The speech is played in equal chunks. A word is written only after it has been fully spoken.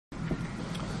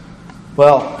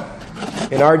Well,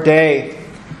 in our day,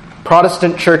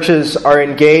 Protestant churches are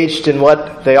engaged in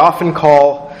what they often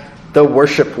call the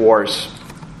worship wars.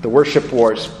 The worship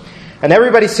wars. And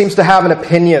everybody seems to have an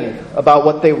opinion about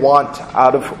what they want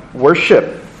out of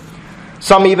worship.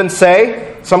 Some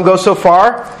go so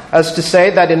far as to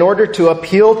say that in order to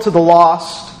appeal to the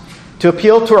lost, to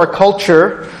appeal to our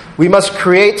culture, we must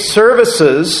create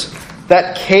services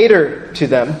that cater to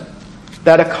them,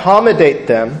 that accommodate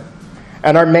them,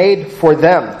 and are made for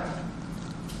them.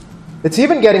 It's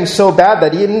even getting so bad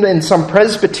that even in some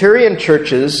Presbyterian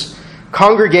churches,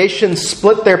 congregations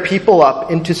split their people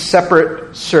up into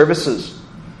separate services.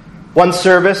 One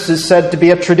service is said to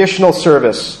be a traditional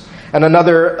service, and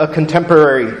another a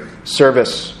contemporary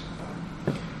service.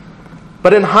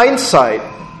 But in hindsight,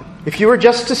 if you were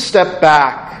just to step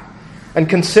back and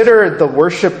consider the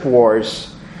worship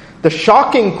wars, the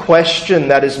shocking question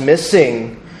that is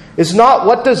missing is not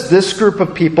what does this group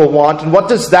of people want, and what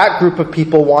does that group of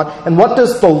people want, and what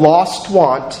does the lost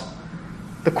want.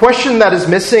 The question that is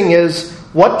missing is,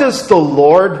 what does the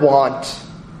Lord want?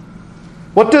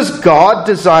 What does God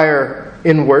desire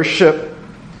in worship?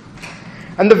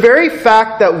 And the very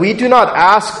fact that we do not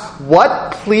ask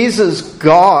what pleases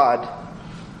God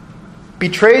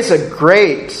betrays a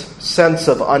great sense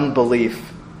of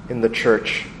unbelief in the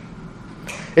church.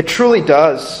 It truly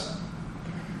does.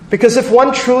 Because if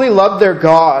one truly loved their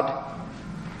God,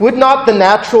 would not the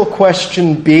natural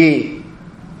question be,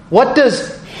 what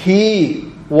does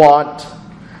He want?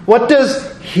 What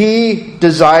does He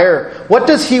desire? What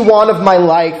does He want of my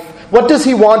life? What does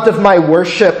He want of my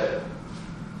worship?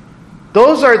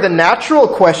 Those are the natural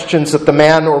questions that the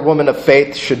man or woman of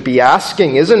faith should be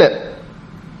asking, isn't it?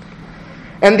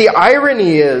 And the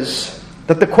irony is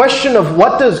that the question of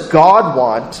what does God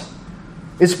want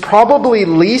is probably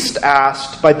least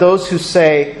asked by those who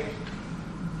say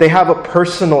they have a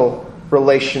personal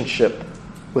relationship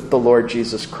with the Lord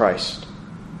Jesus Christ.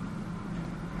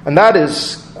 And that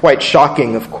is quite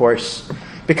shocking, of course,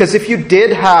 because if you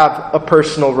did have a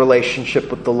personal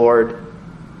relationship with the Lord,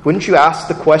 wouldn't you ask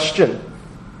the question,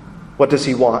 what does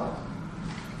He want?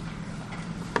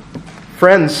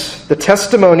 Friends, the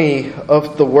testimony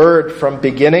of the Word from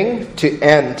beginning to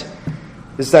end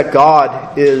is that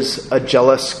God is a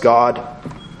jealous God.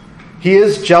 He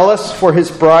is jealous for His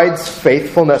bride's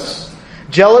faithfulness,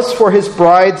 jealous for His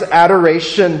bride's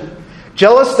adoration,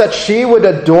 jealous that she would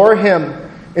adore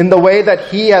Him in the way that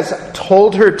He has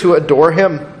told her to adore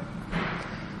Him.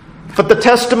 But the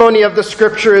testimony of the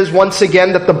Scripture is once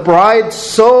again that the bride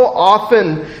so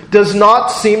often does not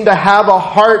seem to have a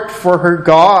heart for her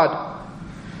God.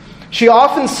 She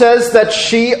often says that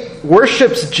she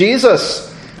worships Jesus,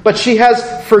 but she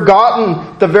has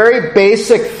forgotten the very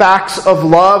basic facts of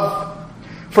love.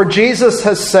 For Jesus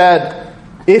has said,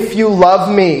 "If you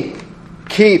love me,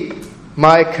 keep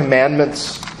my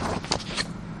commandments."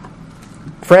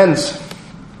 Friends,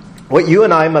 what you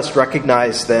and I must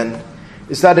recognize then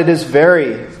is that it is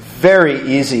very, very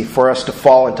easy for us to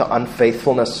fall into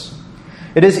unfaithfulness.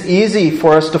 It is easy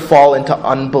for us to fall into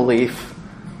unbelief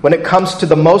when it comes to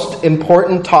the most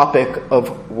important topic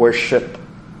of worship.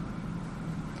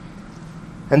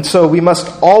 And so we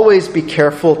must always be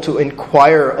careful to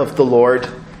inquire of the Lord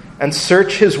and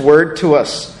search His Word to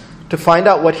us to find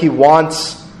out what He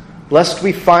wants, lest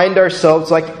we find ourselves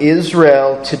like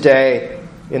Israel today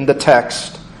in the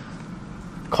text,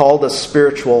 called a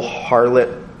spiritual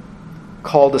harlot,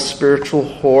 called a spiritual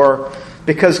whore.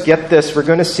 Because get this, we're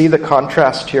going to see the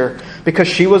contrast here. Because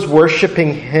she was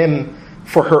worshiping Him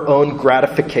for her own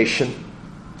gratification.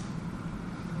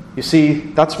 You see,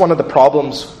 that's one of the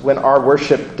problems when our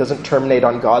worship doesn't terminate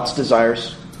on God's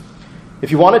desires.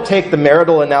 If you want to take the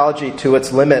marital analogy to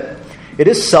its limit, it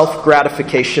is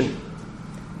self-gratification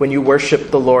when you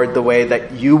worship the Lord the way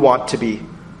that you want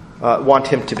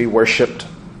Him to be worshipped.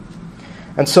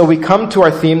 And so we come to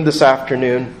our theme this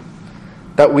afternoon,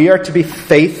 that we are to be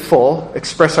faithful,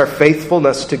 express our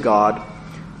faithfulness to God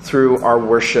through our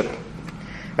worship.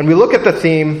 And we look at the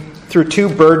theme through two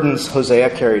burdens Hosea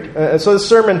carried. So the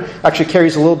sermon actually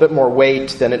carries a little bit more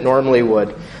weight than it normally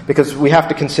would, because we have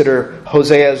to consider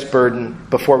Hosea's burden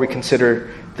before we consider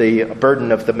the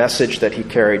burden of the message that he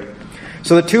carried.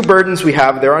 So the two burdens we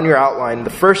have, they're on your outline. The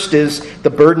first is the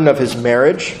burden of his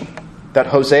marriage, that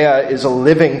Hosea is a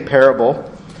living parable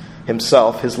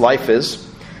himself, his life is.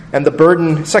 And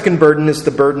the second burden is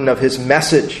the burden of his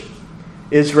message,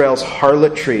 Israel's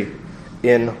harlotry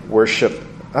in worship.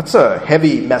 That's a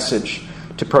heavy message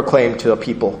to proclaim to a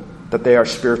people, that they are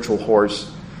spiritual whores.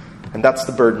 And that's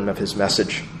the burden of his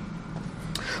message.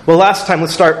 Well,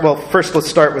 first let's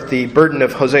start with the burden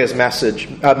of Hosea's marriage,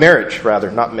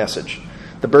 not message.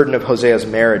 the burden of Hosea's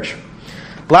marriage.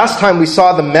 Last time we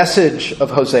saw the message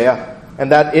of Hosea,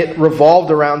 and that it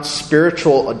revolved around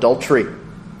spiritual adultery.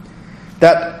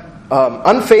 That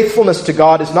unfaithfulness to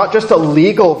God is not just a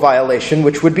legal violation,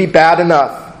 which would be bad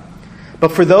enough,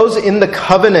 but for those in the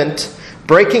covenant,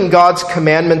 breaking God's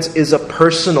commandments is a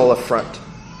personal affront.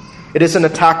 It is an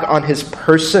attack on his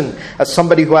person as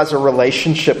somebody who has a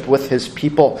relationship with his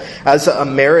people, as a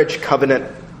marriage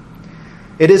covenant.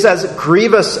 It is as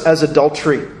grievous as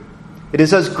adultery. It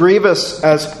is as grievous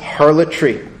as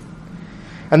harlotry.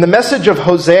 And the message of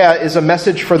Hosea is a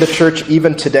message for the church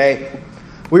even today.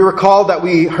 We recall that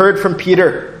we heard from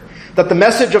Peter that the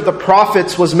message of the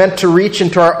prophets was meant to reach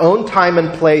into our own time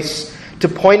and place, to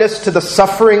point us to the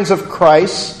sufferings of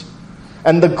Christ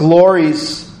and the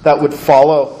glories that would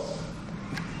follow.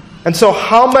 And so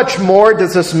how much more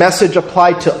does this message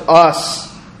apply to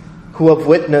us who have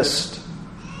witnessed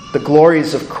the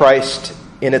glories of Christ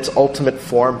in its ultimate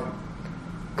form?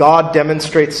 God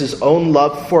demonstrates his own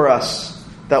love for us,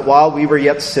 that while we were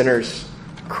yet sinners,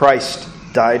 Christ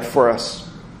died for us.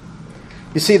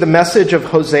 You see, the message of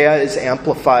Hosea is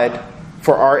amplified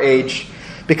for our age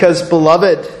because,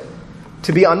 beloved,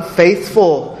 to be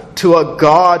unfaithful to a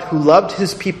God who loved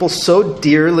his people so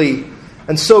dearly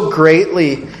and so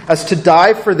greatly as to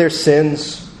die for their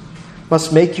sins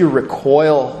must make you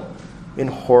recoil in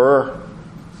horror.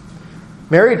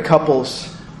 Married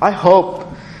couples, I hope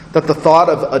that the thought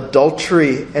of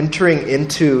adultery entering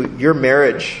into your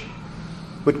marriage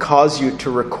would cause you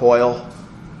to recoil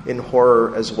in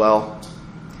horror as well.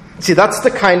 See, that's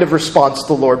the kind of response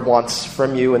the Lord wants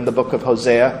from you in the book of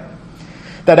Hosea.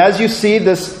 That as you see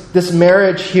this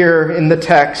marriage here in the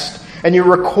text, and you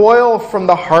recoil from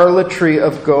the harlotry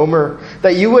of Gomer,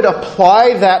 that you would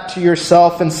apply that to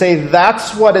yourself and say,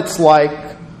 that's what it's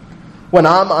like when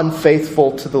I'm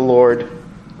unfaithful to the Lord.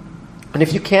 And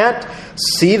if you can't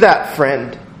see that,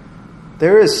 friend,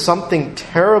 there is something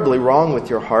terribly wrong with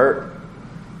your heart.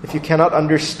 If you cannot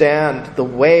understand the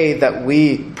way that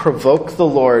we provoke the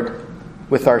Lord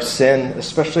with our sin,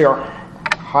 especially our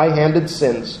high-handed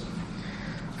sins.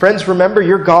 Friends, remember,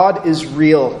 your God is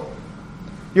real.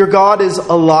 Your God is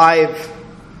alive.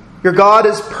 Your God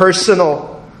is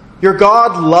personal. Your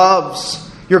God loves.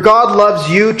 Your God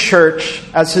loves you, church,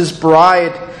 as his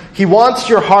bride. He wants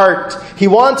your heart. He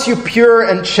wants you pure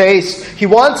and chaste. He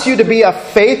wants you to be a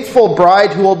faithful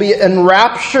bride who will be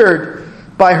enraptured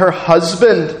by her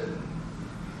husband.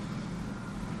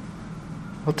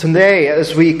 Well, today,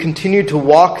 as we continue to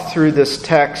walk through this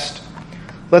text,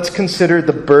 let's consider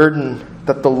the burden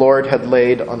that the Lord had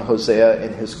laid on Hosea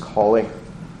in his calling.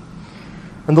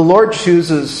 And the Lord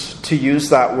chooses to use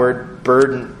that word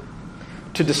burden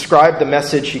to describe the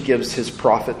message he gives his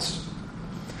prophets.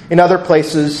 In other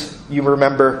places, you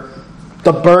remember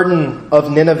the burden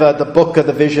of Nineveh, the book of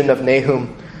the vision of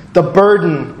Nahum, the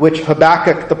burden which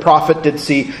Habakkuk the prophet did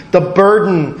see, the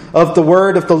burden of the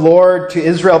word of the Lord to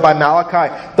Israel by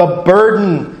Malachi, the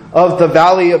burden of the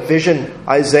valley of vision,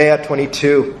 Isaiah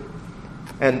 22,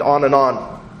 and on and on.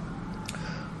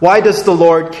 Why does the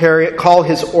Lord call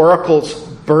his oracles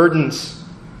burdens?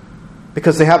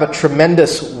 Because they have a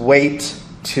tremendous weight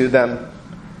to them.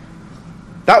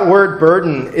 That word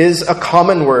burden is a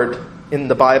common word in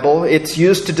the Bible. It's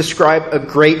used to describe a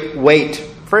great weight,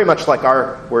 very much like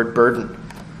our word burden.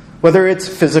 Whether it's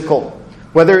physical,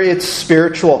 whether it's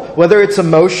spiritual, whether it's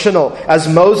emotional. As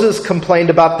Moses complained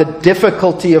about the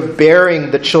difficulty of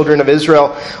bearing the children of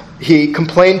Israel, he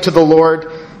complained to the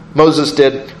Lord, Moses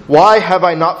did, "Why have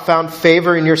I not found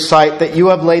favor in your sight that you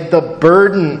have laid the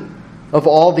burden of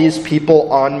all these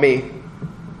people on me?"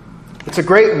 It's a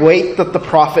great weight that the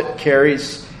prophet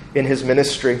carries in his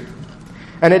ministry.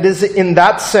 And it is in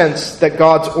that sense that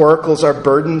God's oracles are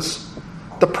burdens.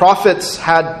 The prophets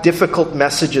had difficult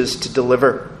messages to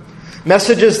deliver.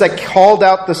 Messages that called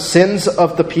out the sins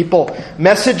of the people.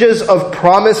 Messages of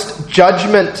promised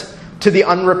judgment to the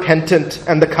unrepentant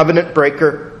and the covenant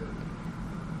breaker.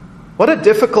 What a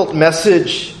difficult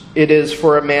message it is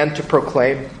for a man to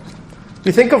proclaim.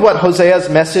 You think of what Hosea's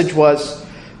message was.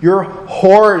 You're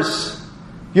whores.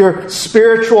 You're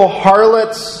spiritual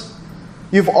harlots.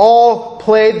 You've all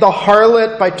played the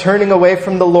harlot by turning away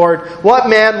from the Lord. What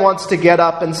man wants to get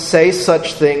up and say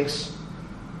such things?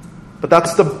 But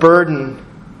that's the burden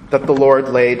that the Lord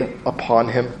laid upon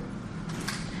him.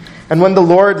 And when the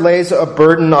Lord lays a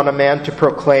burden on a man to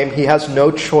proclaim, he has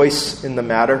no choice in the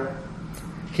matter.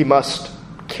 He must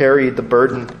carry the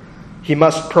burden. He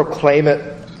must proclaim it,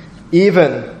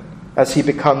 even as he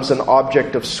becomes an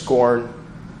object of scorn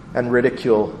and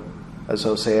ridicule, as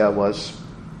Hosea was.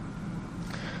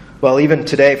 Well, even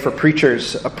today for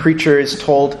preachers, a preacher is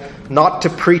told not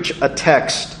to preach a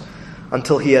text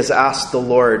until he has asked the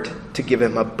Lord to give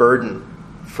him a burden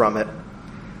from it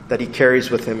that he carries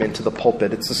with him into the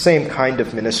pulpit. It's the same kind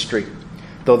of ministry,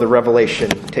 though the revelation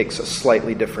takes a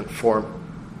slightly different form.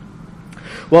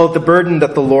 Well, the burden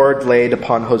that the Lord laid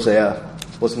upon Hosea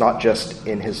was not just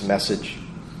in his message.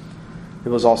 It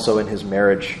was also in his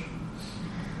marriage.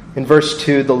 In verse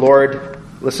 2, the Lord,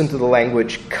 listen to the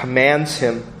language, commands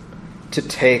him to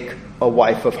take a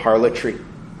wife of harlotry,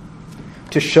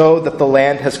 to show that the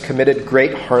land has committed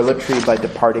great harlotry by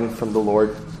departing from the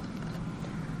Lord.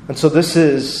 And so this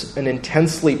is an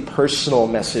intensely personal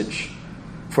message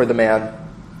for the man.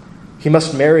 He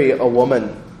must marry a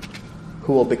woman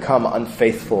who will become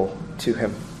unfaithful to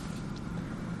him.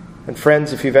 And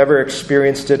friends, if you've ever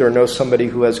experienced it or know somebody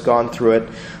who has gone through it,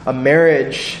 a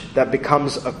marriage that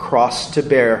becomes a cross to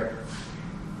bear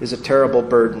is a terrible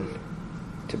burden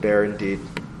to bear indeed.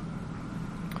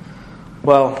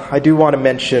 Well, I do want to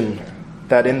mention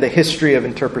that in the history of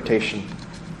interpretation,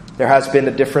 there has been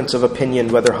a difference of opinion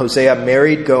whether Hosea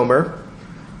married Gomer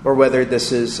or whether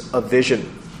this is a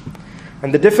vision.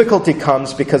 And the difficulty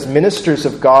comes because ministers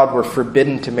of God were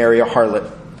forbidden to marry a harlot.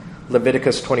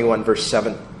 Leviticus 21 verse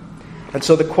 7. And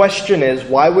so the question is,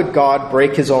 why would God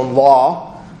break his own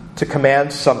law to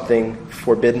command something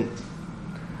forbidden?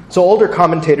 So older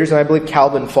commentators, and I believe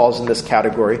Calvin falls in this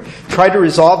category, try to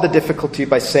resolve the difficulty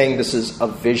by saying this is a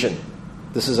vision.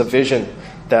 This is a vision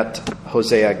that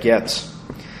Hosea gets.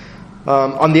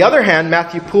 On the other hand,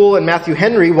 Matthew Poole and Matthew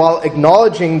Henry, while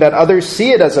acknowledging that others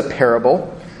see it as a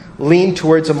parable, lean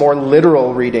towards a more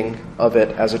literal reading of it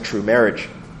as a true marriage.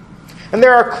 And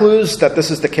there are clues that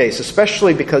this is the case,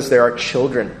 especially because there are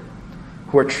children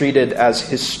who are treated as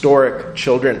historic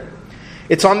children.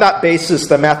 It's on that basis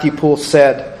that Matthew Poole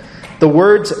said, the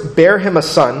words, bear him a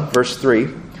son, verse 3,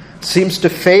 seems to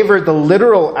favor the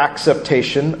literal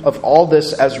acceptation of all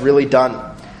this as really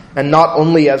done, and not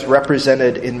only as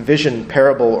represented in vision,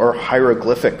 parable, or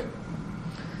hieroglyphic.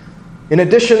 In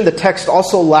addition, the text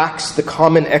also lacks the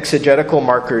common exegetical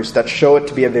markers that show it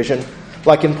to be a vision,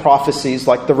 like in prophecies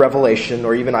like the Revelation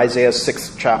or even Isaiah's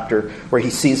 6th chapter, where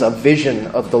he sees a vision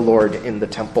of the Lord in the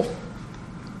temple.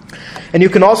 And you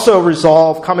can also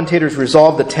commentators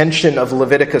resolve the tension of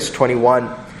Leviticus 21.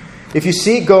 If you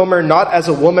see Gomer not as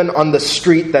a woman on the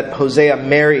street that Hosea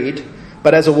married,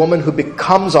 but as a woman who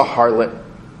becomes a harlot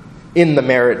in the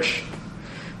marriage,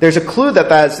 there's a clue that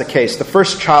that is the case. The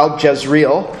first child,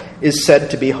 Jezreel, is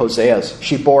said to be Hosea's.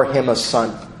 She bore him a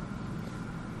son.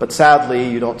 But sadly,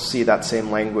 you don't see that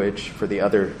same language for the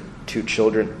other two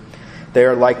children. They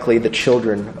are likely the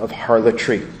children of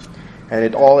harlotry.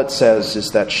 And all it says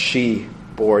is that she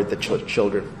bore the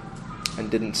children.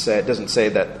 And it doesn't say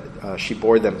that she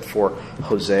bore them for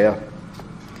Hosea.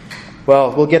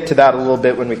 Well, we'll get to that a little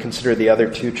bit when we consider the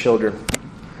other two children.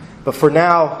 But for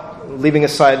now, leaving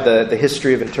aside the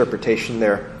history of interpretation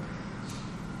there,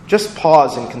 just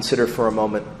pause and consider for a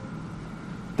moment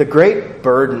the great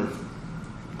burden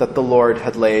that the Lord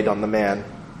had laid on the man.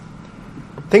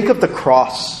 Think of the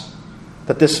cross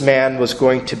that this man was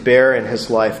going to bear in his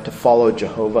life to follow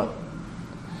Jehovah.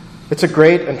 It's a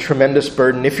great and tremendous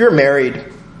burden. If you're married,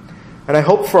 and I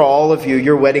hope for all of you,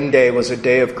 your wedding day was a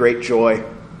day of great joy.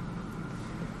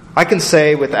 I can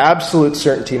say with absolute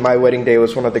certainty my wedding day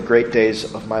was one of the great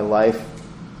days of my life,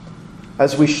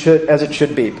 as it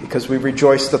should be, because we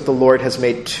rejoice that the Lord has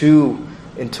made two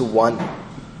into one.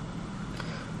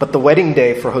 But the wedding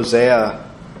day for Hosea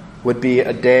would be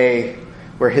a day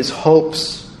where his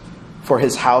hopes for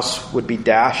his house would be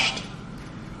dashed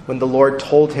when the Lord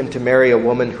told him to marry a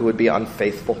woman who would be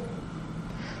unfaithful.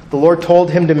 The Lord told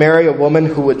him to marry a woman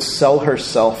who would sell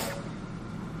herself,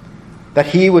 that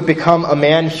he would become a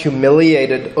man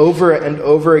humiliated over and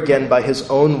over again by his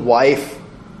own wife.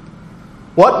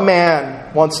 What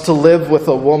man wants to live with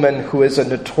a woman who is a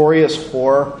notorious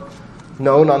whore,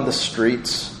 known on the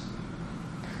streets?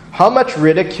 How much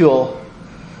ridicule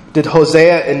did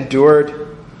Hosea endure?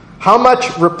 How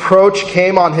much reproach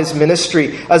came on his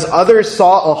ministry as others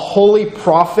saw a holy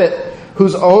prophet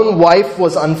whose own wife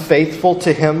was unfaithful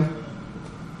to him?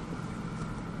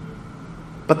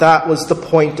 But that was the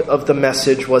point of the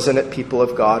message, wasn't it, people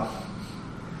of God?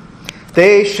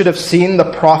 They should have seen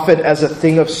the prophet as a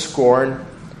thing of scorn.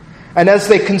 And as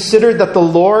they considered that the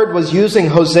Lord was using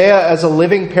Hosea as a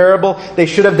living parable, they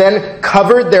should have then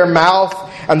covered their mouth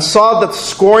and saw the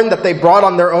scorn that they brought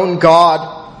on their own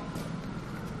God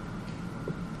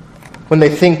when they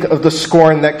think of the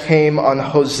scorn that came on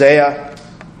Hosea.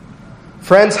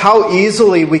 Friends, how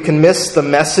easily we can miss the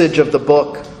message of the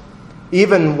book,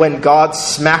 even when God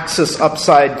smacks us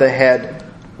upside the head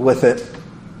with it.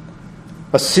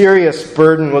 A serious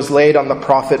burden was laid on the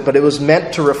prophet, but it was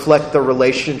meant to reflect the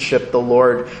relationship the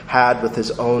Lord had with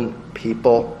his own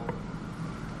people.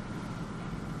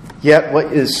 Yet what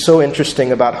is so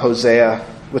interesting about Hosea,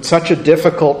 with such a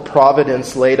difficult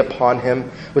providence laid upon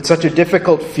him, with such a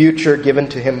difficult future given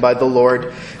to him by the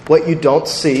Lord, what you don't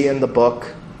see in the book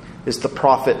is the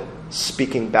prophet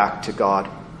speaking back to God.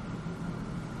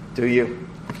 Do you?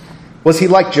 Was he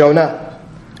like Jonah,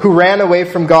 who ran away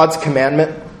from God's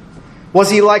commandment? Was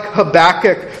he like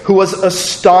Habakkuk, who was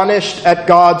astonished at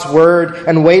God's word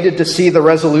and waited to see the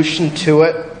resolution to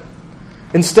it?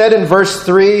 Instead, in verse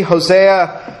 3,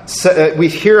 we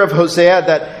hear of Hosea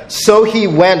that, so he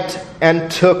went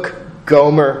and took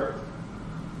Gomer.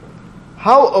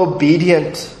 How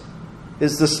obedient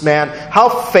is this man? How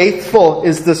faithful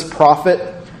is this prophet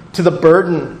to the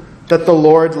burden that the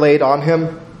Lord laid on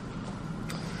him?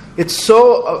 It's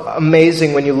so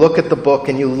amazing when you look at the book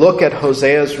and you look at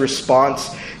Hosea's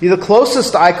response. The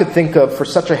closest I could think of for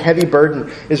such a heavy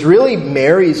burden is really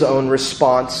Mary's own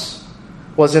response,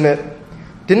 wasn't it?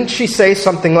 Didn't she say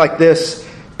something like this?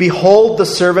 Behold the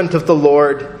servant of the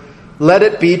Lord, let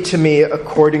it be to me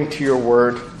according to your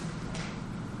word.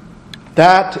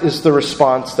 That is the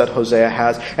response that Hosea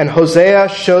has. And Hosea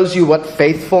shows you what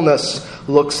faithfulness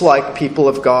looks like, people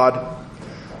of God.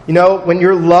 You know, when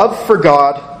your love for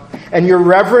God and your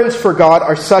reverence for God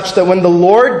are such that when the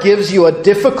Lord gives you a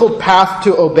difficult path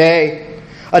to obey,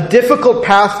 a difficult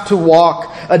path to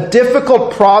walk, a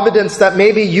difficult providence that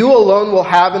maybe you alone will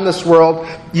have in this world,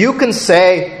 you can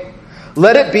say,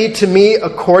 let it be to me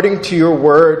according to your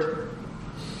word.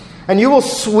 And you will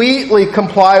sweetly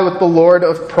comply with the Lord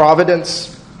of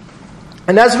providence.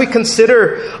 And as we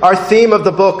consider our theme of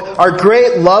the book, our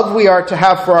great love we are to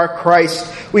have for our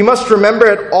Christ, we must remember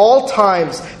at all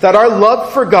times that our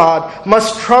love for God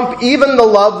must trump even the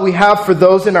love we have for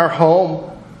those in our home.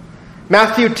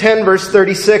 Matthew 10, verse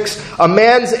 36, a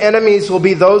man's enemies will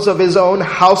be those of his own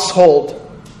household.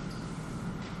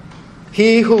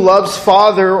 He who loves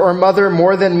father or mother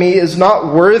more than me is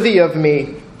not worthy of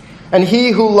me. And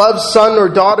he who loves son or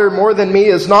daughter more than me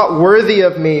is not worthy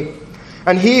of me.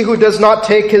 And he who does not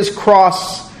take his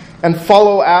cross and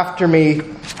follow after me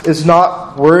is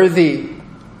not worthy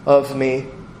of me.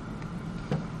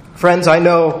 Friends, I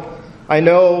know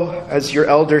as your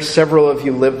elders, several of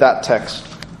you live that text.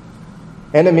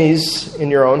 Enemies in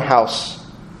your own house.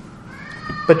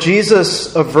 But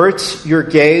Jesus averts your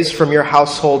gaze from your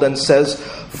household and says,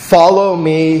 follow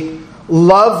me,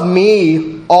 love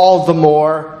me all the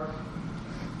more.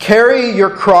 Carry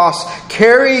your cross,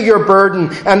 carry your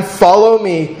burden, and follow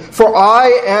me, for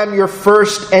I am your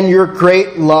first and your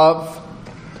great love.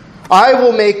 I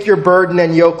will make your burden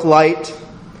and yoke light.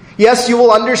 Yes, you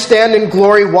will understand in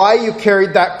glory why you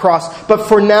carried that cross, but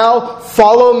for now,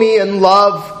 follow me in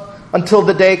love until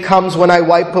the day comes when I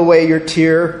wipe away your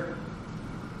tear.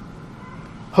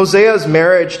 Hosea's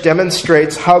marriage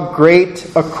demonstrates how great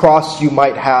a cross you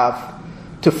might have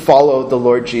to follow the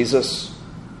Lord Jesus.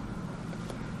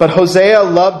 But Hosea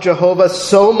loved Jehovah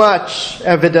so much,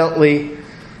 evidently,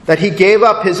 that he gave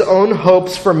up his own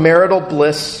hopes for marital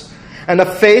bliss and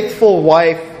a faithful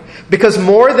wife, because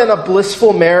more than a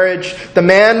blissful marriage, the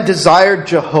man desired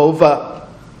Jehovah.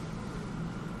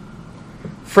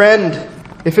 Friend,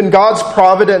 if in God's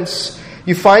providence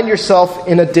you find yourself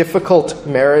in a difficult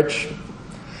marriage,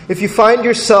 if you find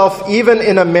yourself even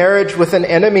in a marriage with an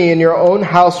enemy in your own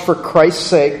house for Christ's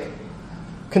sake,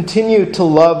 continue to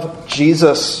love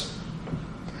Jesus.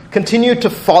 Continue to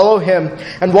follow him.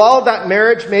 And while that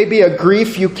marriage may be a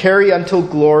grief you carry until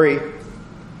glory,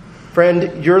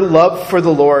 friend, your love for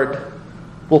the Lord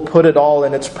will put it all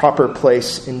in its proper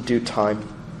place in due time.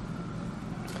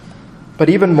 But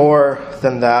even more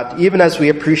than that, even as we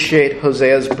appreciate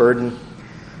Hosea's burden,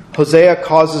 Hosea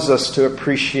causes us to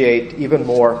appreciate even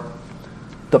more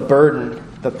the burden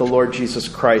that the Lord Jesus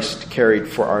Christ carried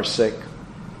for our sake.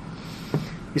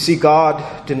 You see,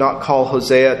 God did not call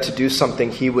Hosea to do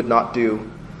something he would not do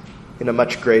in a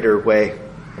much greater way.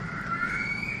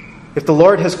 If the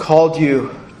Lord has called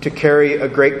you to carry a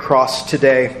great cross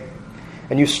today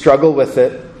and you struggle with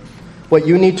it, what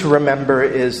you need to remember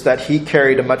is that he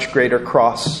carried a much greater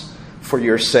cross for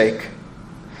your sake.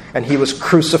 And he was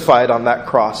crucified on that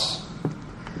cross.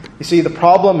 You see, the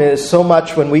problem is so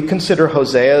much when we consider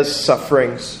Hosea's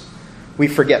sufferings, we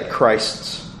forget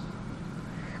Christ's.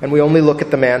 And we only look at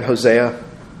the man Hosea.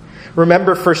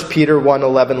 Remember 1 Peter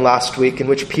 1:11 last week, in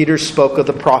which Peter spoke of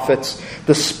the prophets.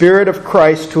 The Spirit of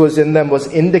Christ who was in them was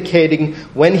indicating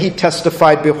when he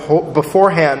testified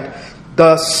beforehand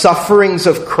the sufferings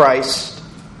of Christ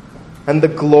and the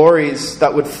glories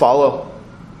that would follow.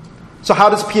 So how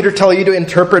does Peter tell you to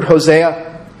interpret Hosea?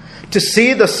 To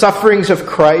see the sufferings of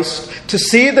Christ, to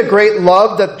see the great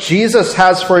love that Jesus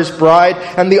has for his bride,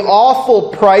 and the awful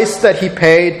price that he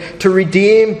paid to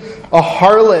redeem a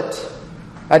harlot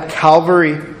at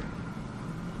Calvary.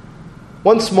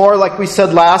 Once more, like we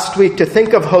said last week, to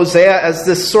think of Hosea as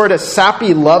this sort of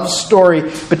sappy love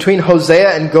story between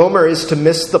Hosea and Gomer is to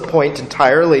miss the point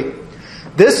entirely.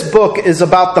 This book is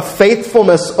about the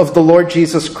faithfulness of the Lord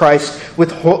Jesus Christ,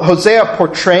 with Hosea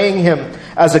portraying him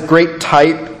as a great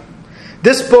type.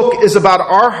 This book is about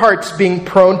our hearts being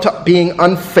prone to being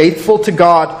unfaithful to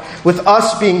God, with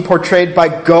us being portrayed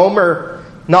by Gomer,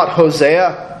 not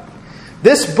Hosea.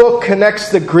 This book connects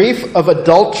the grief of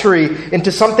adultery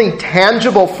into something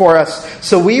tangible for us,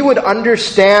 so we would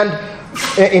understand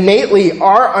innately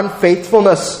our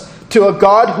unfaithfulness to a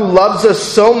God who loves us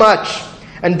so much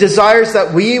and desires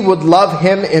that we would love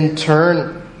him in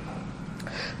turn.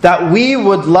 That we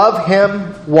would love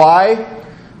him. Why?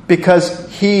 Because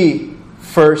he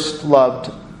first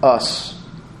loved us.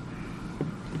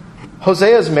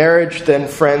 Hosea's marriage, then,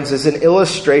 friends, is an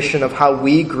illustration of how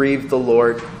we grieve the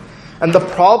Lord. And the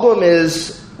problem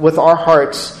is with our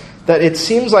hearts that it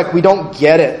seems like we don't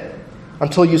get it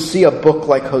until you see a book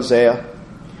like Hosea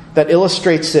that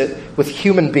illustrates it with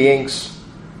human beings.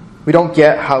 We don't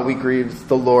get how we grieve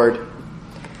the Lord.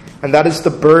 And that is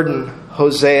the burden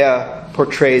Hosea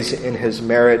portrays in his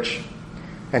marriage.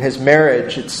 And his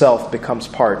marriage itself becomes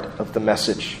part of the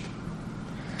message.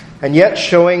 And yet,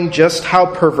 showing just how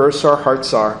perverse our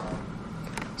hearts are,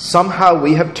 somehow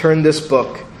we have turned this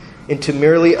book into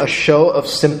merely a show of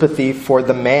sympathy for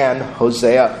the man,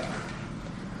 Hosea.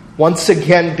 Once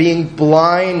again, being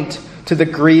blind to the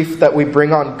grief that we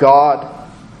bring on God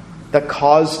that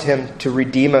caused him to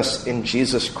redeem us in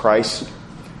Jesus Christ.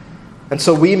 And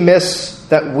so we miss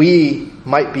that we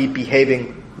might be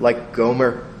behaving like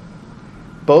Gomer,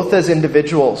 both as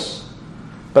individuals,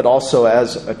 but also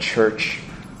as a church.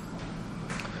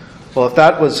 Well, if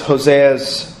that was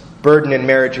Hosea's burden in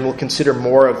marriage, and we'll consider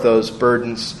more of those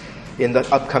burdens in the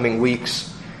upcoming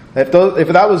weeks. If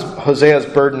that was Hosea's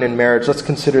burden in marriage, let's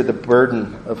consider the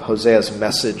burden of Hosea's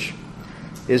message.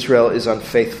 Israel is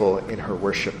unfaithful in her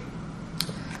worship.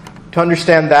 To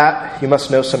understand that, you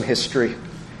must know some history.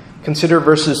 Consider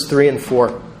verses 3 and 4,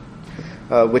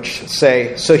 which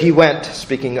say, "So he went,"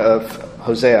 speaking of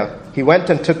Hosea, "he went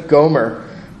and took Gomer,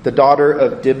 the daughter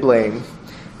of Diblaim,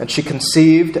 and she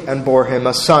conceived and bore him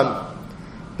a son.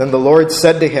 Then the Lord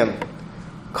said to him,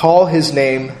 'Call his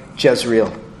name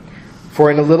Jezreel,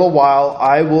 for in a little while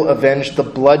I will avenge the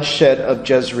bloodshed of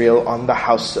Jezreel on the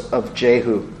house of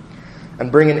Jehu,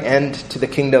 and bring an end to the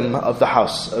kingdom of the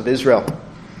house of Israel.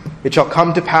 It shall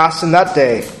come to pass in that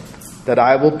day that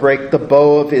I will break the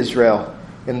bow of Israel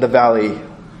in the valley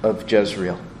of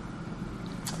Jezreel.'"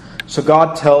 So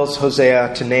God tells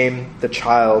Hosea to name the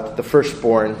child, the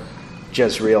firstborn,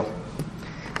 Jezreel.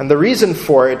 And the reason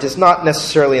for it is not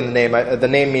necessarily in the name. The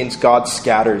name means God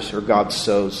scatters or God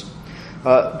sows.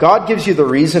 God gives you the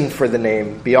reason for the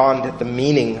name beyond the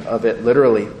meaning of it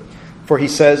literally. For he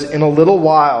says, "In a little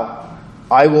while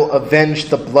I will avenge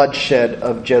the bloodshed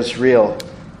of Jezreel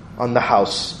on the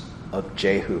house of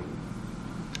Jehu."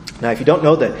 Now, if you don't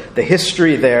know the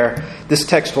history there, this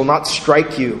text will not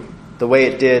strike you the way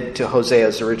it did to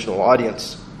Hosea's original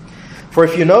audience. For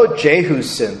if you know Jehu's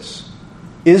sins,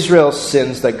 Israel's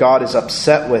sins that God is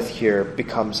upset with here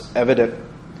becomes evident.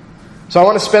 So I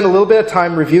want to spend a little bit of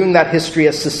time reviewing that history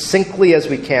as succinctly as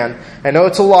we can. I know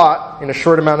it's a lot in a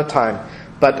short amount of time,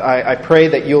 but I pray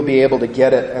that you'll be able to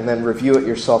get it and then review it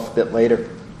yourself a bit later.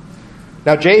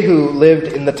 Now, Jehu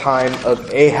lived in the time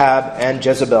of Ahab and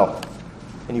Jezebel,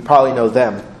 and you probably know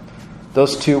them.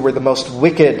 Those two were the most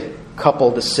wicked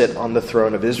couple to sit on the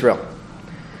throne of Israel.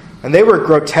 And they were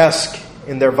grotesque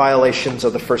in their violations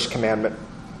of the first commandment.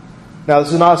 Now,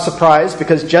 this is not a surprise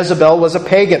because Jezebel was a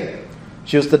pagan.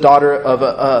 She was the daughter of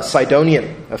a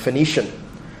Sidonian, a Phoenician.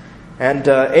 And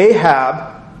Ahab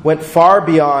went far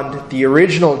beyond the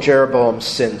original Jeroboam's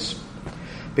sins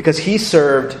because he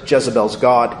served Jezebel's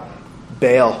god,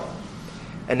 Baal.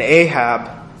 And Ahab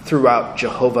threw out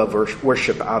Jehovah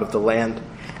worship out of the land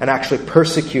and actually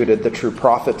persecuted the true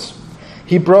prophets.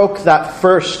 He broke that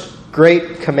first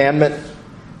great commandment,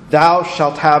 "Thou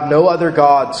shalt have no other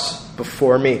gods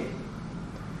before me."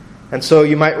 And so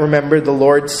you might remember the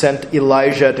Lord sent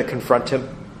Elijah to confront him.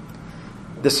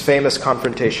 This famous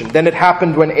confrontation. Then it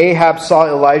happened when Ahab saw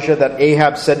Elijah that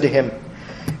Ahab said to him,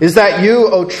 "Is that you,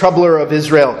 O troubler of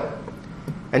Israel?"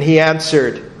 And he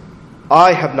answered,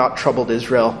 "I have not troubled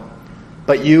Israel,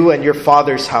 but you and your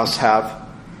father's house have,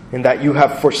 in that you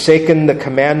have forsaken the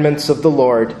commandments of the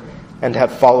Lord and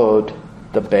have followed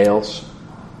the Baals.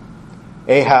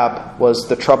 Ahab was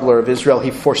the troubler of Israel.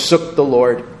 He forsook the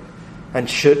Lord and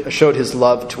showed his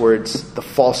love towards the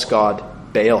false god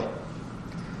Baal.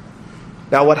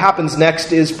 Now, what happens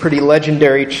next is pretty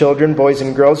legendary, children, boys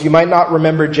and girls. You might not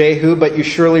remember Jehu, but you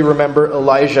surely remember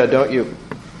Elijah, don't you?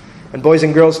 And boys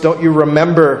and girls, don't you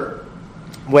remember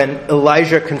when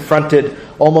Elijah confronted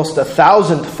almost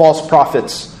 1,000 false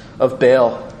prophets of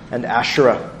Baal and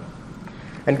Asherah?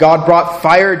 And God brought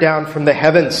fire down from the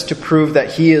heavens to prove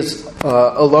that he is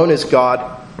alone is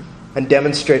God, and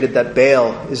demonstrated that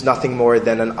Baal is nothing more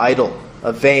than an idol,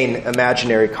 a vain,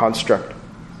 imaginary construct.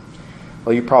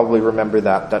 Well, you probably remember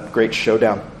that great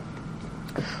showdown.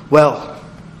 Well,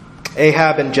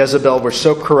 Ahab and Jezebel were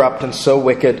so corrupt and so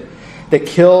wicked, they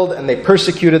killed and they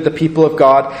persecuted the people of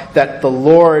God, that the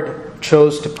Lord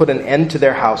chose to put an end to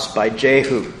their house by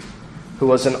Jehu, who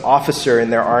was an officer in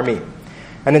their army.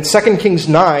 And in 2 Kings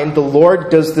 9, the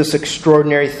Lord does this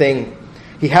extraordinary thing.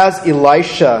 He has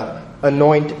Elisha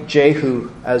anoint Jehu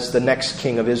as the next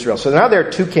king of Israel. So now there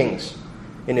are two kings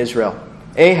in Israel,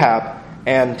 Ahab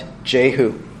and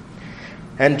Jehu.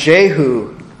 And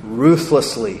Jehu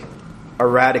ruthlessly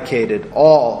eradicated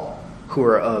all who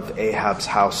were of Ahab's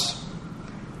house.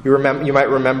 You might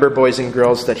remember, boys and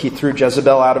girls, that he threw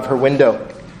Jezebel out of her window,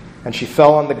 and she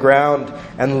fell on the ground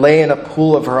and lay in a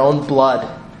pool of her own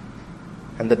blood,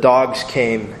 and the dogs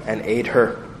came and ate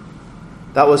her.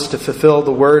 That was to fulfill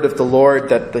the word of the Lord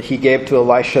that he gave to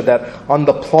Elisha, that on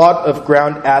the plot of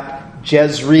ground at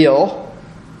Jezreel,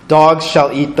 dogs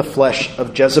shall eat the flesh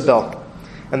of Jezebel,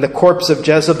 and the corpse of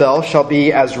Jezebel shall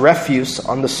be as refuse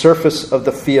on the surface of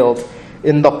the field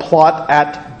in the plot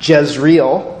at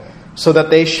Jezreel, so that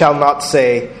they shall not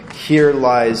say, here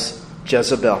lies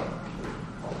Jezebel.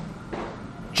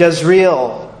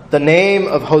 Jezreel, the name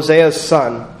of Hosea's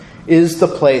son, is the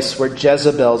place where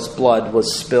Jezebel's blood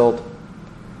was spilled.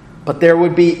 But there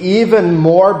would be even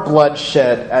more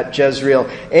bloodshed at Jezreel.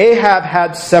 Ahab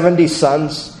had 70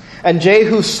 sons, and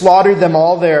Jehu slaughtered them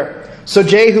all there. So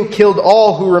Jehu killed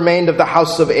all who remained of the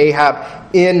house of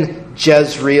Ahab in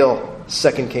Jezreel.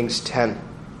 2 Kings 10.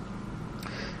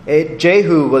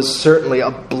 Jehu was certainly a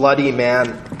bloody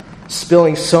man,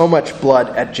 spilling so much blood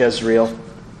at Jezreel.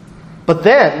 But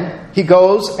then he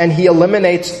goes and he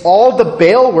eliminates all the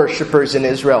Baal worshippers in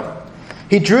Israel.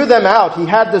 He drew them out. He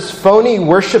had this phony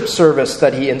worship service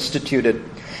that he instituted.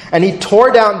 And he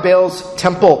tore down Baal's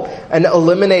temple and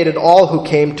eliminated all who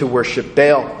came to worship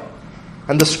Baal.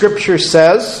 And the scripture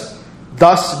says,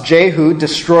 thus Jehu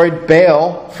destroyed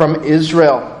Baal from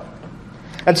Israel.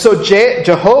 And so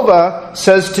Jehovah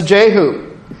says to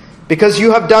Jehu, because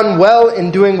you have done well in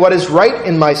doing what is right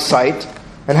in my sight,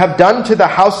 and have done to the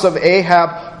house of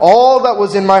Ahab all that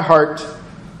was in my heart,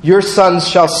 your sons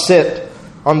shall sit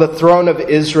on the throne of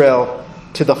Israel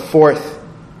to the 4th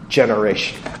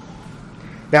generation.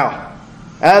 Now,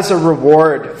 as a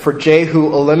reward for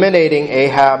Jehu eliminating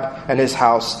Ahab and his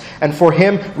house, and for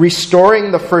him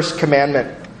restoring the first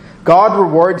commandment, God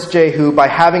rewards Jehu by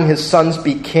having his sons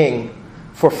be king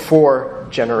for 4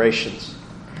 generations.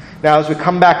 Now, as we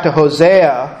come back to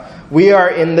Hosea, we are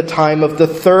in the time of the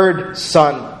 3rd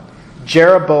son,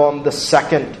 Jeroboam the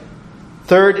 2nd,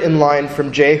 3rd in line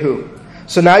from Jehu.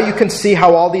 So now you can see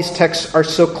how all these texts are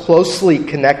so closely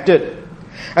connected.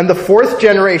 And the 4th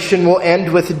generation will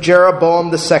end with Jeroboam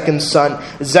the 2nd's son,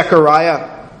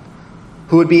 Zechariah,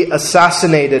 who would be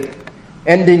assassinated,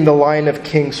 ending the line of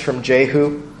kings from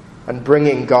Jehu and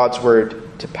bringing God's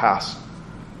word to pass.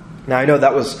 Now I know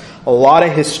that was a lot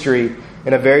of history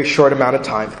in a very short amount of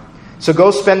time. So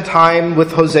go spend time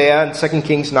with Hosea in 2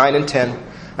 Kings 9 and 10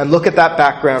 and look at that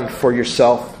background for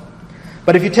yourself.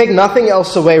 But if you take nothing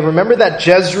else away, remember that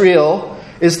Jezreel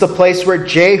is the place where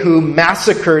Jehu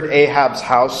massacred Ahab's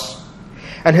house.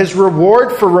 And his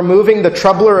reward for removing the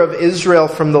troubler of Israel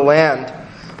from the land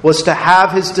was to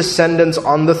have his descendants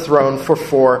on the throne for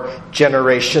 4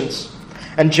 generations.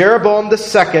 And Jeroboam the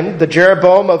 2nd, the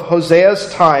Jeroboam of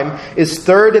Hosea's time, is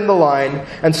 3rd in the line.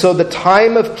 And so the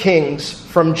time of kings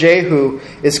from Jehu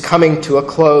is coming to a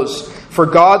close. For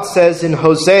God says in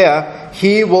Hosea,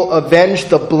 he will avenge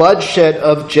the bloodshed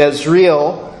of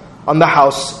Jezreel on the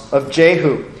house of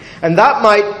Jehu. And that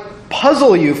might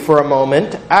puzzle you for a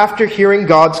moment after hearing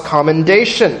God's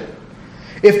commendation.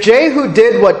 If Jehu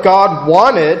did what God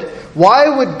wanted, why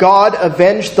would God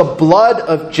avenge the blood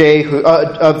of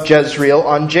Jezreel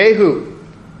on Jehu?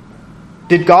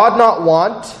 Did God not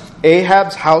want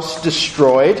Ahab's house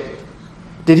destroyed?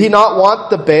 Did he not want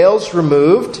the Baals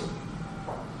removed?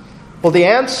 Well, the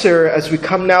answer, as we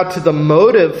come now to the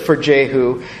motive for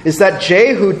Jehu, is that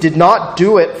Jehu did not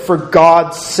do it for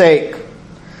God's sake.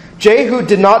 Jehu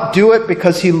did not do it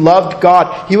because he loved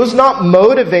God. He was not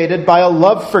motivated by a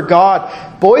love for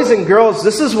God. Boys and girls,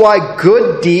 this is why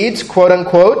good deeds, quote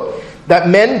unquote, that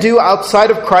men do outside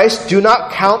of Christ do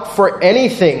not count for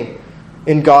anything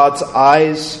in God's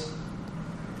eyes.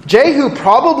 Jehu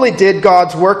probably did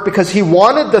God's work because he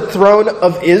wanted the throne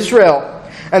of Israel,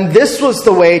 and this was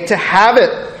the way to have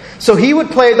it. So he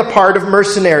would play the part of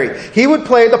mercenary. He would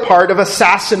play the part of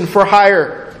assassin for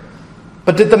hire.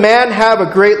 But did the man have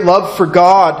a great love for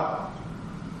God?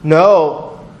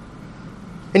 No.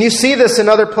 And you see this in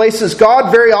other places.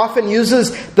 God very often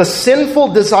uses the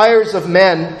sinful desires of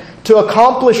men to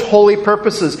accomplish holy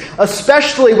purposes,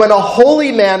 especially when a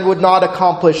holy man would not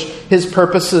accomplish his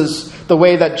purposes the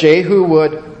way that Jehu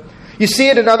would. You see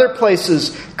it in other places.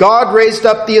 God raised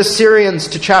up the Assyrians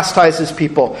to chastise his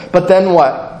people. But then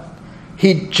what?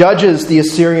 He judges the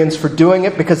Assyrians for doing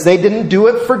it because they didn't do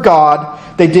it for God.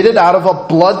 They did it out of a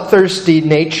bloodthirsty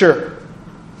nature.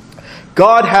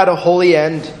 God had a holy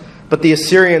end, but the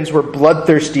Assyrians were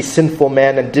bloodthirsty, sinful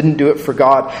men and didn't do it for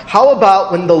God. How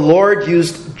about when the Lord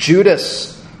used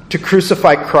Judas to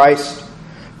crucify Christ?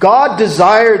 God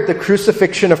desired the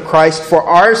crucifixion of Christ for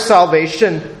our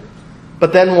salvation,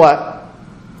 but then what?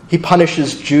 He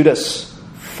punishes Judas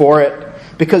for it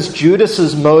because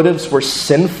Judas's motives were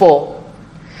sinful.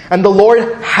 And the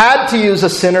Lord had to use a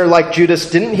sinner like Judas,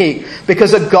 didn't he?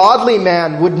 Because a godly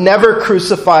man would never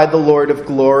crucify the Lord of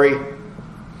glory.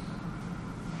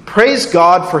 Praise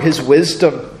God for his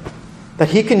wisdom, that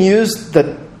he can use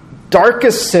the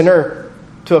darkest sinner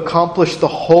to accomplish the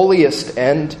holiest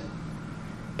end.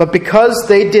 But because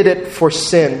they did it for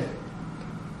sin,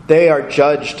 they are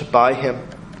judged by him.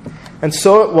 And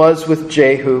so it was with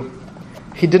Jehu.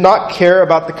 He did not care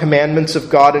about the commandments of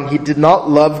God, and he did not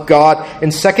love God.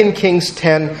 In 2 Kings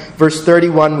 10, verse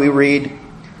 31, we read,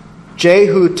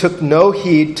 Jehu took no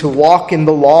heed to walk in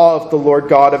the law of the Lord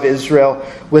God of Israel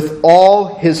with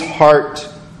all his heart,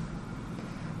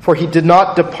 for he did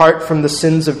not depart from the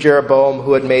sins of Jeroboam,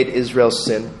 who had made Israel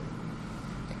sin.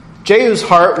 Jehu's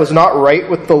heart was not right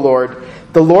with the Lord.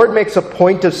 The Lord makes a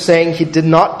point of saying he did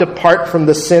not depart from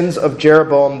the sins of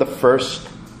Jeroboam the first.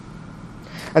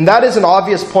 And that is an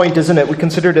obvious point, isn't it? We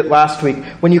considered it last week.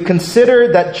 When you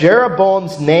consider that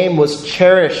Jeroboam's name was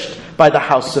cherished by the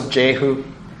house of Jehu.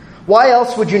 Why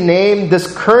else would you name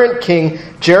this current king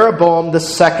Jeroboam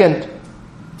II?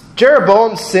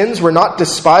 Jeroboam's sins were not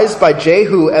despised by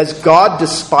Jehu as God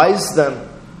despised them.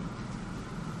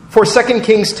 For 2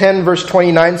 Kings 10 verse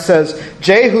 29 says,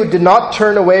 Jehu did not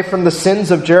turn away from the sins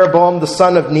of Jeroboam the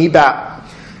son of Nebat,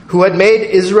 who had made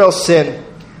Israel sin.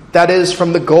 That is,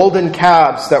 from the golden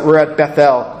calves that were at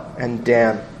Bethel and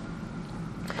Dan.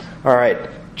 All right,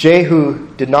 Jehu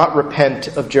did not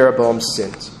repent of Jeroboam's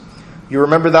sins. You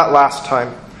remember that last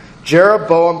time.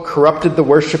 Jeroboam corrupted the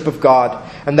worship of God,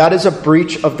 and that is a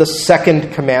breach of the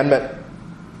second commandment.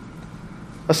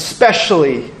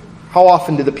 Especially, how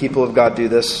often do the people of God do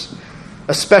this?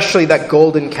 Especially that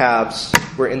golden calves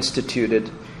were instituted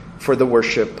for the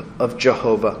worship of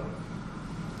Jehovah.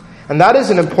 And that is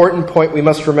an important point we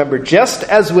must remember. Just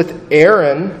as with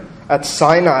Aaron at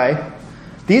Sinai,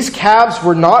 these calves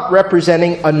were not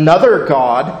representing another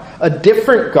god, a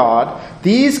different god.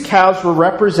 These calves were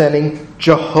representing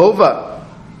Jehovah.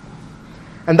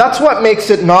 And that's what makes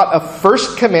it not a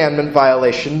first commandment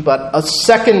violation, but a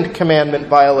second commandment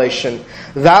violation.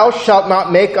 Thou shalt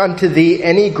not make unto thee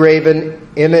any graven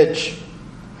image.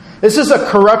 This is a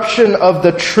corruption of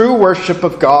the true worship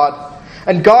of God.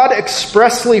 And God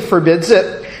expressly forbids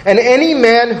it. And any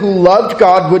man who loved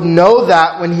God would know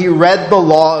that when he read the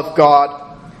law of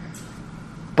God.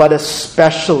 But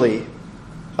especially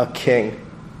a king.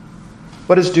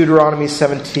 What does Deuteronomy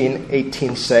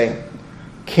 17:18 say?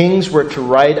 Kings were to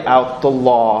write out the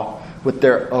law with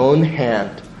their own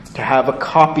hand, to have a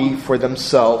copy for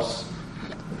themselves.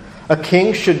 A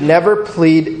king should never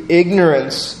plead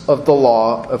ignorance of the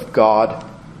law of God.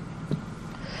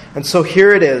 And so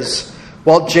here it is.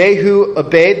 While Jehu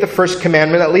obeyed the first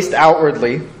commandment, at least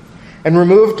outwardly, and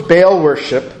removed Baal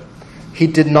worship, he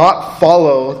did not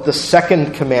follow the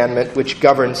second commandment, which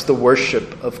governs the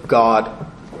worship of God.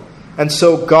 And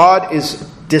so God is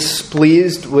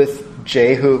displeased with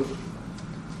Jehu.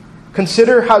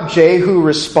 Consider how Jehu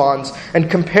responds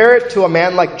and compare it to a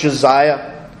man like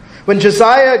Josiah. When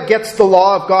Josiah gets the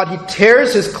law of God, he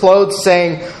tears his clothes,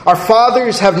 saying, Our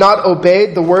fathers have not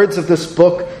obeyed the words of this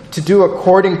book to do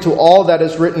according to all that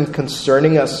is written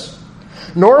concerning us.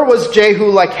 Nor was Jehu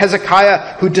like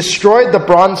Hezekiah, who destroyed the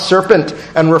bronze serpent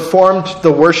and reformed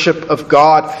the worship of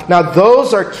God. Now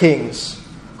those are kings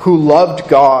who loved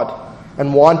God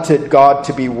and wanted God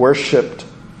to be worshipped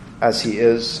as he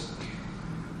is.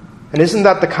 And isn't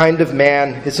that the kind of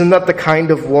man, isn't that the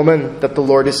kind of woman that the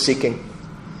Lord is seeking?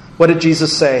 What did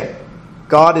Jesus say?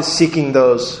 God is seeking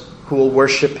those who will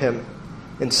worship him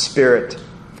in spirit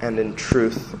and in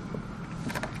truth.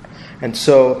 And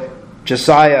so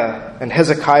Josiah and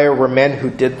Hezekiah were men who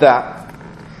did that,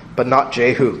 but not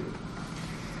Jehu.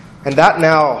 And that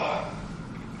now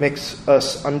makes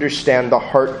us understand the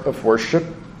heart of worship,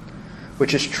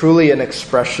 which is truly an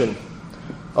expression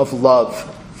of love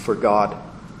for God.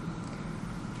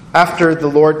 After the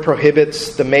Lord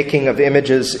prohibits the making of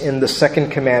images in the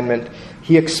second commandment,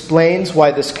 he explains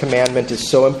why this commandment is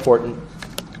so important.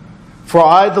 For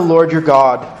I, the Lord your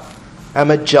God, am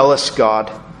a jealous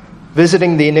God,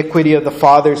 visiting the iniquity of the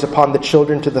fathers upon the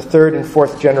children to the third and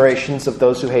fourth generations of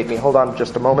those who hate me. Hold on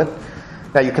just a moment.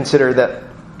 Now you consider that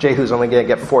Jehu's only going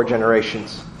to get 4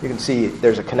 generations. You can see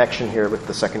there's a connection here with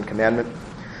the second commandment.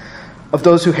 Of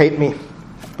those who hate me.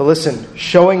 But listen,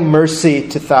 showing mercy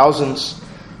to thousands,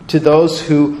 to those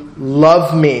who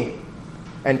love me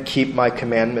and keep my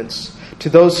commandments. To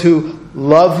those who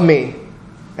love me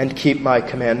and keep my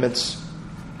commandments.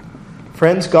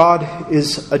 Friends, God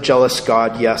is a jealous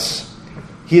God, yes.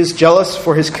 He is jealous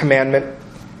for his commandment.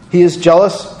 He is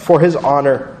jealous for his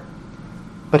honor.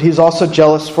 But he's also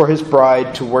jealous for his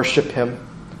bride to worship him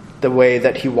the way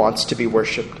that he wants to be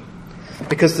worshipped.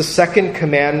 Because the second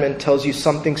commandment tells you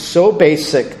something so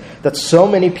basic that so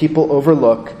many people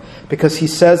overlook, because he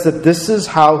says that this is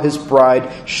how his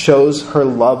bride shows her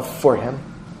love for him.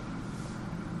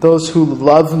 Those who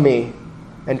love me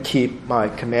and keep my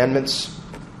commandments.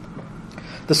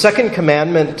 The second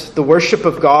commandment, the worship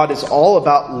of God, is all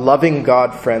about loving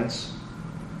God, friends.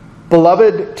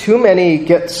 Beloved, too many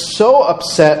get so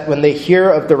upset when they hear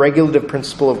of the regulative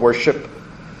principle of worship,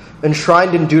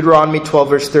 enshrined in Deuteronomy 12,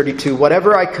 verse 32.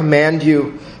 Whatever I command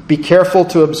you, be careful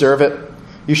to observe it.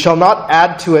 You shall not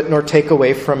add to it nor take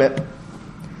away from it.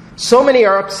 So many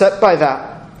are upset by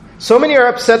that. So many are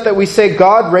upset that we say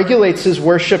God regulates his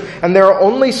worship and there are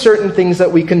only certain things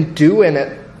that we can do in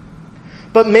it.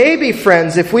 But maybe,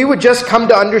 friends, if we would just come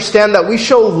to understand that we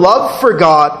show love for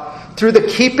God through the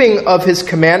keeping of his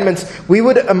commandments, we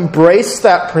would embrace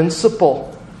that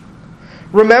principle.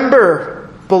 Remember,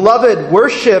 beloved,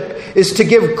 worship is to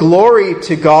give glory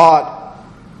to God.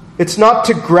 It's not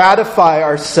to gratify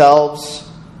ourselves.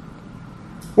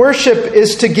 Worship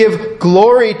is to give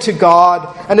glory to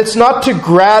God, and it's not to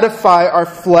gratify our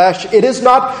flesh. It is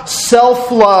not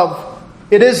self-love.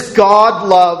 It is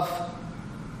God-love.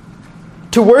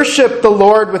 To worship the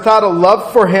Lord without a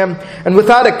love for him and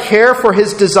without a care for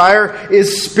his desire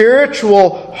is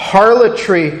spiritual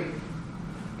harlotry.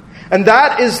 And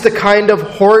that is the kind of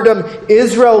whoredom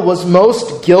Israel was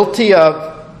most guilty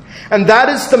of. And that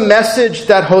is the message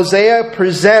that Hosea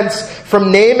presents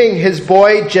from naming his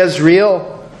boy Jezreel.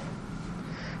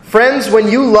 Friends, when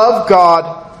you love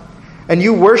God and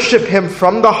you worship him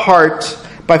from the heart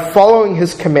by following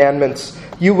his commandments,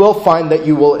 you will find that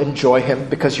you will enjoy him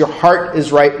because your heart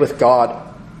is right with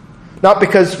God, not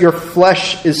because your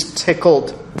flesh is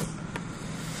tickled.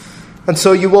 And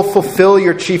so you will fulfill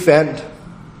your chief end,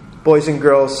 boys and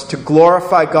girls, to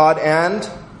glorify God and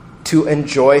to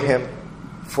enjoy him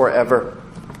forever.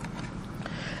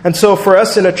 And so for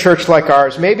us in a church like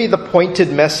ours, maybe the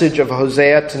pointed message of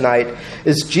Hosea tonight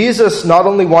is Jesus not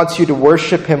only wants you to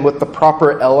worship him with the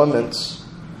proper elements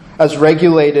as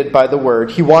regulated by the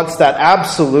word. He wants that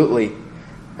absolutely.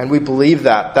 And we believe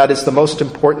that. That is the most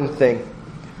important thing.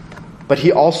 But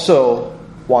he also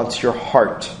wants your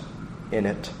heart in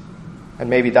it.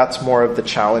 And maybe that's more of the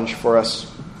challenge for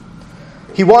us.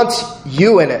 He wants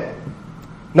you in it.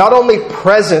 Not only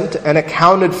present and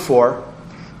accounted for,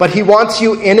 but he wants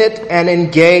you in it and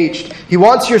engaged. He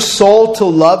wants your soul to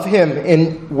love him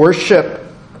in worship.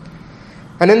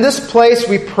 And in this place,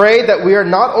 we pray that we are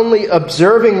not only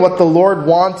observing what the Lord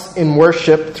wants in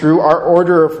worship through our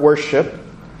order of worship,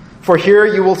 for here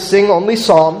you will sing only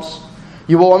psalms,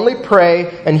 you will only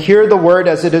pray and hear the word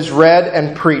as it is read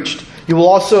and preached. You will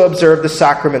also observe the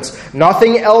sacraments.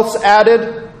 Nothing else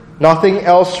added, nothing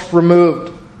else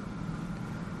removed.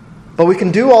 But we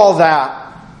can do all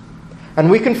that, and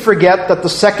we can forget that the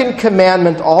second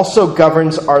commandment also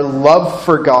governs our love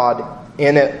for God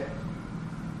in it.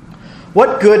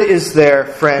 What good is there,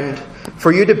 friend,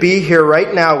 for you to be here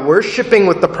right now worshiping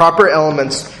with the proper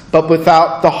elements, but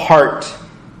without the heart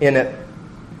in it?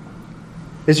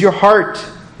 Is your heart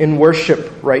in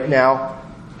worship right now?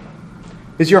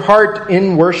 Is your heart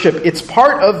in worship? It's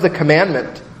part of the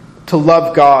commandment to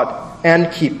love God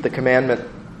and keep the commandment.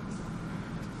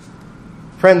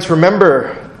 Friends,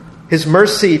 remember, his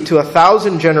mercy to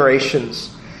 1,000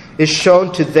 generations is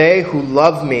shown to they who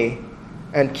love me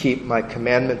and keep my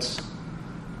commandments.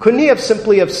 Couldn't he have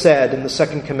simply have said in the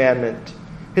second commandment,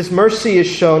 his mercy is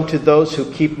shown to those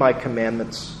who keep my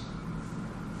commandments?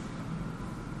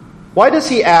 Why does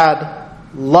he add,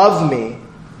 love me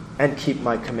and keep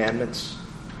my commandments?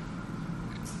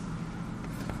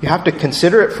 You have to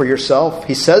consider it for yourself.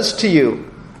 He says to you,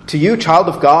 child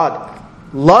of God,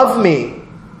 love me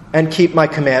and keep my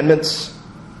commandments.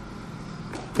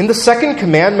 In the second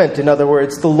commandment, in other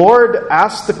words, the Lord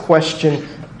asked the question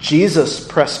Jesus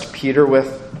pressed Peter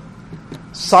with,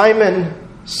 Simon,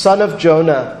 son of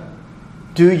Jonah,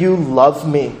 do you love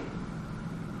me?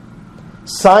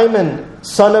 Simon,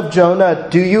 son of Jonah,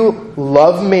 do you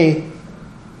love me?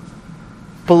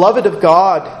 Beloved of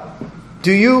God,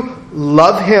 do you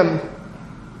love him?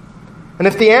 And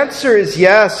if the answer is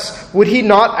yes, would he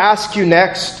not ask you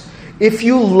next, if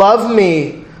you love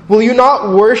me, will you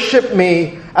not worship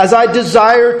me as I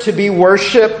desire to be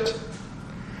worshipped?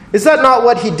 Is that not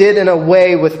what he did in a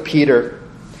way with Peter?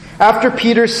 After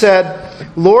Peter said,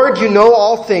 Lord, you know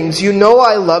all things. You know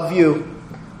I love you.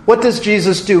 What does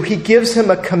Jesus do? He gives him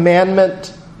a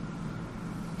commandment.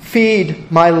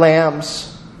 Feed my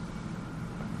lambs.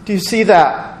 Do you see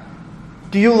that?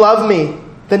 Do you love me?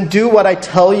 Then do what I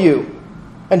tell you.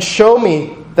 And show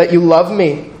me that you love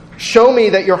me. Show me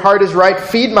that your heart is right.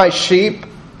 Feed my sheep.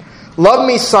 Love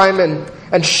me, Simon,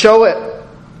 and show it.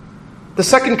 The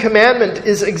second commandment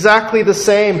is exactly the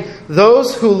same.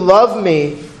 Those who love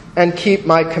me and keep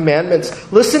my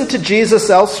commandments. Listen to Jesus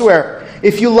elsewhere.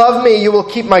 If you love me, you will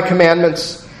keep my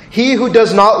commandments. He who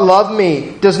does not love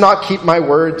me does not keep my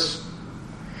words.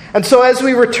 And so as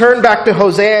we return back to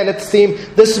Hosea and its theme,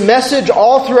 this message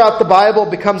all throughout the Bible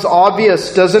becomes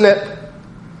obvious, doesn't it?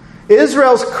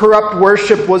 Israel's corrupt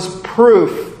worship was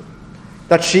proof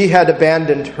that she had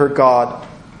abandoned her God,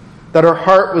 that her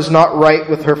heart was not right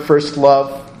with her first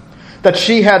love, that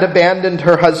she had abandoned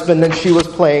her husband and she was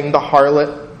playing the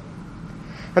harlot.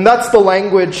 And that's the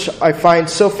language I find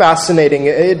so fascinating.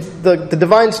 The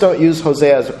divines don't use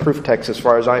Hosea as a proof text as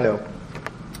far as I know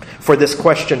for this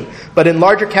question. But in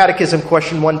Larger Catechism,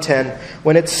 question 110,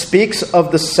 when it speaks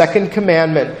of the second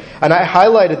commandment, and I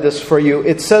highlighted this for you,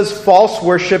 it says false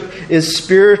worship is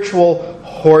spiritual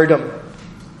whoredom.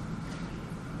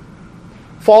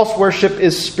 False worship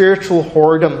is spiritual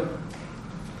whoredom.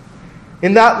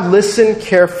 In that, listen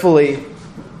carefully,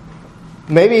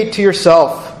 maybe to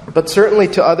yourself, but certainly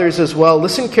to others as well.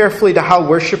 Listen carefully to how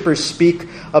worshipers speak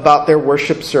about their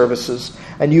worship services,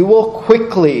 and you will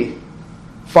quickly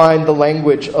find the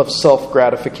language of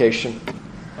self-gratification.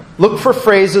 Look for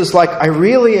phrases like, I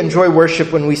really enjoy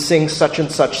worship when we sing such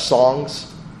and such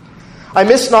songs. I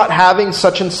miss not having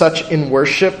such and such in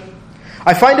worship.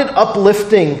 I find it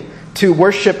uplifting to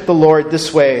worship the Lord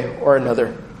this way or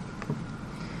another.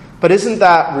 But isn't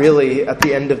that really, at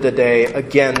the end of the day,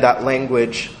 again, that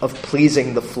language of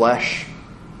pleasing the flesh?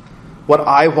 What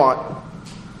I want.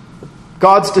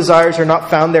 God's desires are not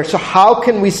found there. So how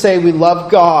can we say we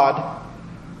love God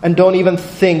and don't even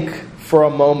think for a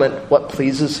moment what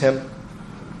pleases him?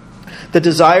 The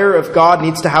desire of God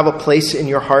needs to have a place in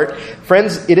your heart.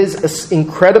 Friends, it is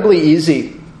incredibly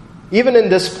easy, even in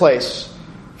this place,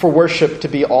 for worship to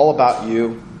be all about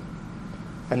you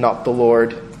and not the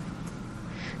Lord.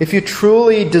 If you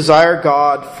truly desire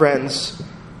God, friends,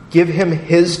 give him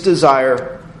his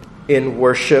desire in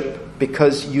worship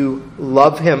because you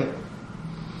love him.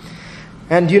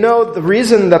 And you know, the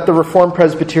reason that the Reformed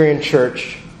Presbyterian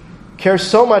Church cares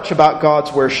so much about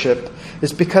God's worship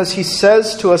is because he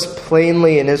says to us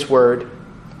plainly in his word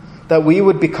that we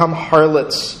would become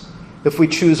harlots if we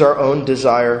choose our own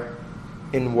desire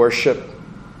in worship.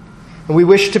 And we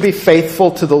wish to be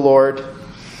faithful to the Lord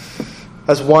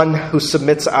as one who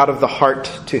submits out of the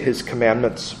heart to his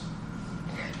commandments.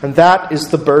 And that is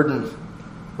the burden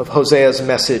of Hosea's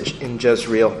message in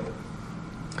Jezreel.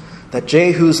 That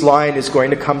Jehu's line is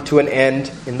going to come to an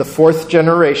end in the 4th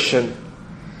generation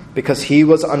because he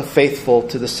was unfaithful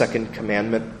to the second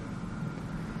commandment.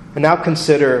 And now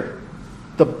consider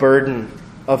the burden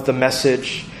of the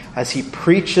message as he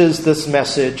preaches this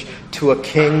message to a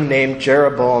king named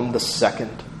Jeroboam II.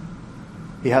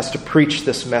 He has to preach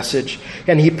this message,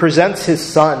 and he presents his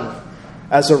son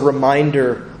as a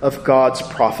reminder of God's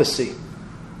prophecy.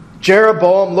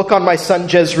 Jeroboam, look on my son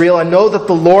Jezreel, and know that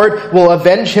the Lord will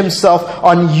avenge himself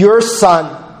on your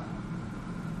son,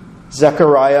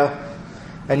 Zechariah.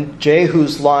 And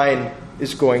Jehu's line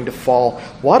is going to fall.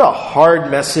 What a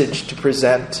hard message to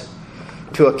present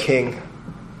to a king.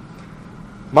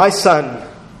 My son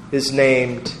is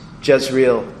named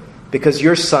Jezreel because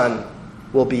your son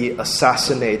will be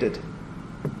assassinated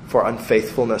for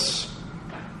unfaithfulness.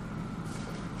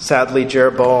 Sadly,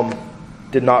 Jeroboam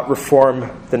did not reform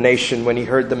the nation when he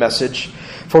heard the message.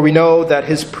 For we know that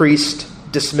his priest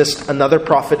dismissed another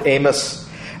prophet, Amos,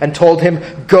 and told him,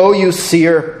 "Go, you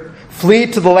seer, flee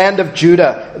to the land of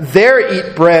Judah. There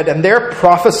eat bread, and there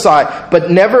prophesy,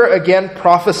 but never again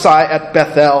prophesy at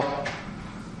Bethel."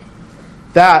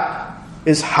 That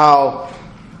is how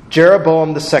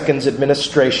Jeroboam II's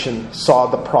administration saw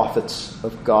the prophets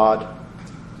of God.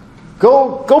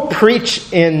 Go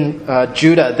preach in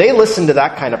Judah. They listen to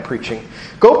that kind of preaching.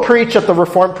 Go preach at the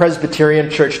Reformed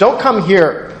Presbyterian Church. Don't come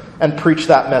here and preach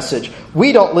that message.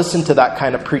 We don't listen to that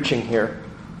kind of preaching here.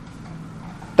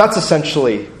 That's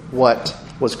essentially what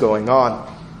was going on.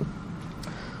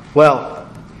 Well,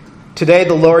 today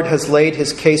the Lord has laid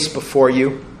his case before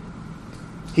you.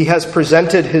 He has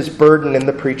presented his burden in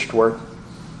the preached word.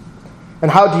 And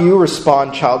how do you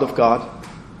respond, child of God?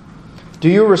 Do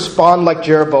you respond like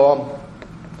Jeroboam?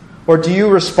 Or do you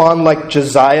respond like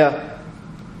Josiah,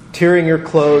 tearing your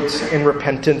clothes in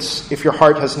repentance if your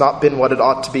heart has not been what it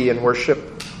ought to be in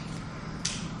worship?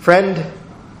 Friend,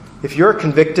 if you're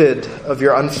convicted of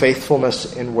your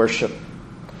unfaithfulness in worship,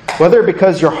 whether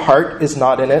because your heart is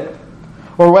not in it,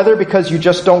 or whether because you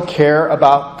just don't care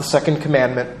about the second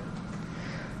commandment,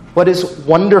 what is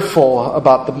wonderful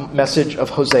about the message of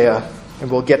Hosea,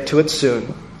 and we'll get to it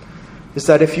soon, is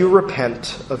that if you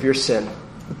repent of your sin,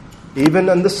 even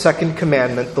in the second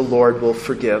commandment, the Lord will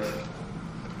forgive.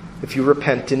 If you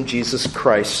repent in Jesus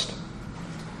Christ.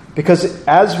 Because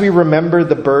as we remember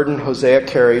the burden Hosea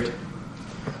carried,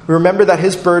 we remember that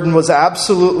his burden was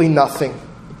absolutely nothing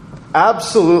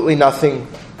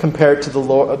compared to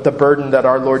the burden that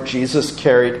our Lord Jesus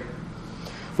carried,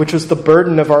 which was the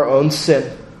burden of our own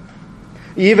sin,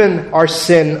 even our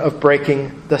sin of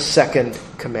breaking the second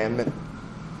commandment.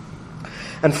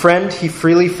 And friend, he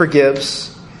freely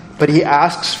forgives, but he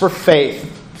asks for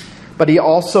faith, but he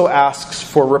also asks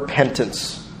for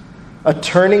repentance, a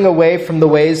turning away from the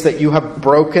ways that you have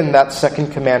broken that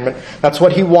second commandment. That's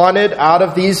what he wanted out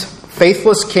of these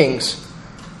faithless kings.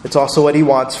 It's also what he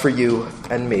wants for you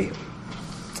and me.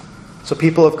 So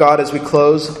people of God, as we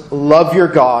close, love your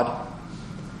God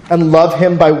and love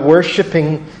him by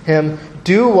worshiping him.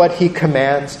 Do what he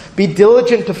commands. Be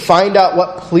diligent to find out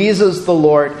what pleases the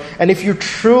Lord. And if you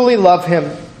truly love him,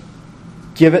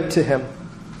 give it to him.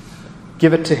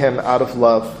 Give it to him out of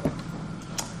love.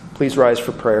 Please rise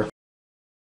for prayer.